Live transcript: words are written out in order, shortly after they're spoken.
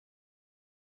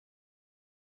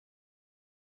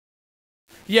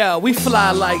Yeah, we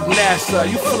fly like NASA,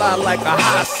 you fly like a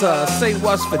hossa. Say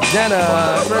what's for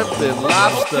dinner, dripping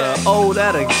lobster. Oh,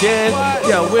 that again?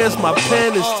 Yeah, where's my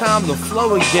pen? It's time to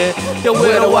flow again. Yo,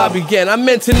 where do I begin? I'm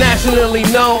internationally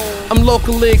known, I'm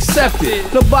locally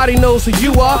accepted. Nobody knows who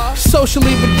you are,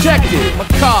 socially rejected. My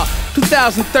car,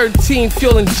 2013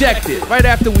 fuel injected. Right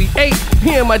after we ate,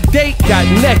 me and my date got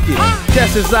naked.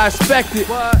 Just as I expected.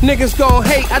 Niggas gon'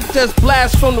 hate, I just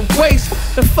blast from the waist.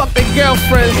 And fuck their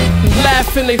girlfriends,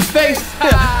 laugh in their face.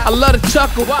 I love to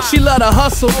chuckle, she love to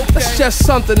hustle. That's just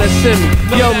something that's in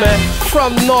me. Yo man,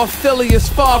 from North Philly, it's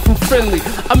far from friendly.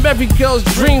 I'm every girl's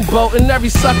dreamboat and every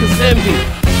sucker's envy.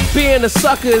 Being a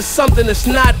sucker is something that's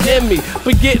not in me.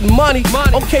 But getting money,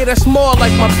 okay, that's more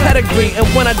like my pedigree. And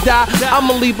when I die,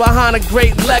 I'ma leave behind a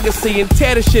great legacy and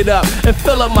tear the shit up and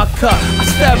fill up my cup. I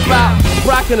step out,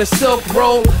 rocking a silk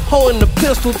robe, holding the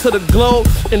pistol to the globe,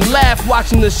 and laugh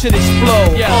watching the shit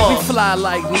explode. We fly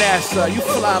like NASA, you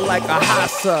fly like a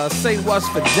hossa. Say what's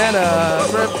for dinner,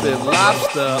 dripping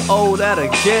lobster. Oh, that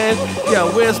again? Yo,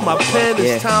 where's my pen?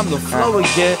 It's time to flow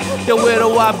again. Yo, where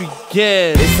do I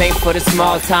begin? This ain't for the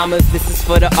small timers, this is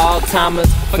for the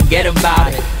all-timers. Forget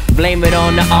about it, blame it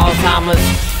on the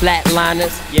Alzheimer's.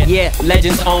 Flatliners, yeah,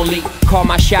 legends only. Call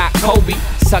my shot Kobe,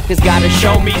 suckers gotta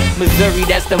show me. Missouri,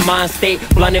 that's the mind state.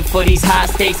 Blunted for these high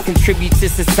stakes, contribute to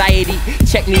society.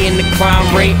 Check me in the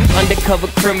crime rate, undercover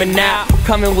criminal.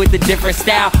 Coming with a different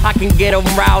style, I can get them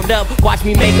riled up. Watch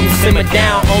me make them simmer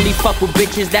down. Only fuck with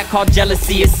bitches that call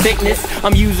jealousy a sickness.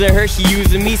 I'm using her, she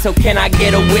using me, so can I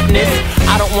get a witness?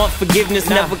 I don't want forgiveness,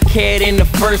 never cared in the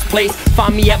first place.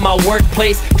 Find me at my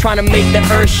workplace, trying to make the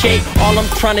earth shake. All I'm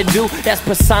trying to do, that's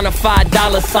personified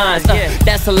dollar signs.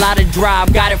 That's a lot of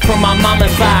drive, got it from my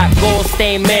mama's side. Gold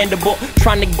stained mandible,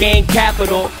 trying to gain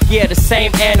capital. Yeah, the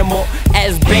same animal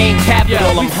as Bain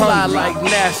Capital. I'm fly hungry. like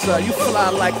NASA, you fly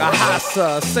like a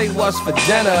hossa. Say what's for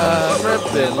dinner,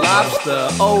 dripping lobster.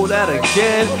 Oh, that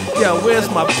again? Yo, where's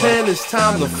my pen? It's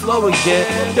time to flow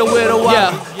again. Yo, where do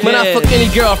I begin? When I fuck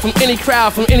any girl from any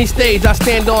crowd, from any stage, I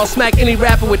stand on, smack any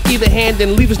rapper with either hand,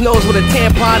 and leave his nose with a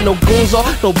tampon. No goons on,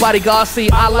 no bodyguard. See,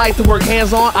 I like to work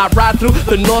hands on. I ride through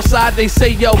the north side, they say,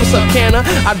 yo, what's up, Canna?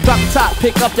 I drop the top,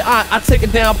 pick up your aunt, I take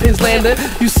it down, Pins Landing.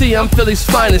 You see, I'm Philly's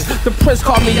finest. The prince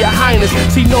called me your highness.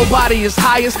 See, nobody is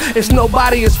highest, it's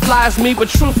nobody as fly as me. But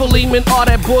truthfully, man, all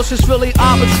that bullshit's really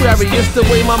arbitrary. It's the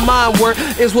way my mind works,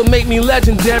 is what make me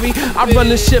legendary. I run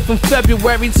this shit from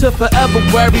February to forever.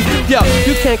 Yo,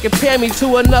 you can't compare me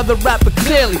to another rapper,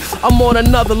 clearly. I'm on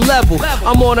another level,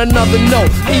 I'm on another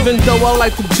note. Even though I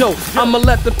like to joke, I'ma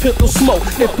let the pickle smoke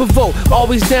and provoke.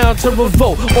 Always down to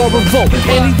revolt or revolt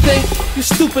anything you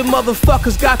stupid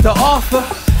motherfuckers got to offer,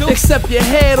 except your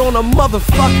head on a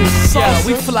motherfucking saucer. Yeah,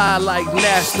 we fly like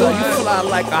NASA, you fly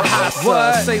like a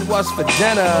hossa. Say what's for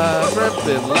dinner,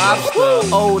 dripping lobster.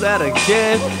 Oh, that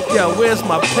again? Yeah, where's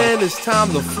my pen? It's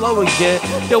time to flow again.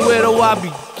 Yo, where do I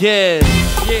begin?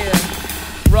 Yeah,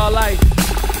 raw life,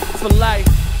 for life,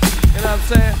 you know what I'm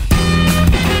saying?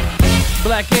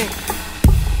 Black ink,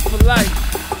 for life,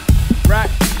 right?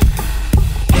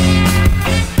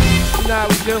 You know how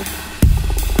we do.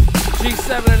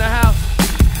 G7 in the house.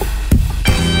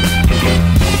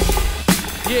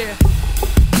 Yeah,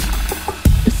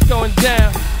 it's going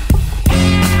down.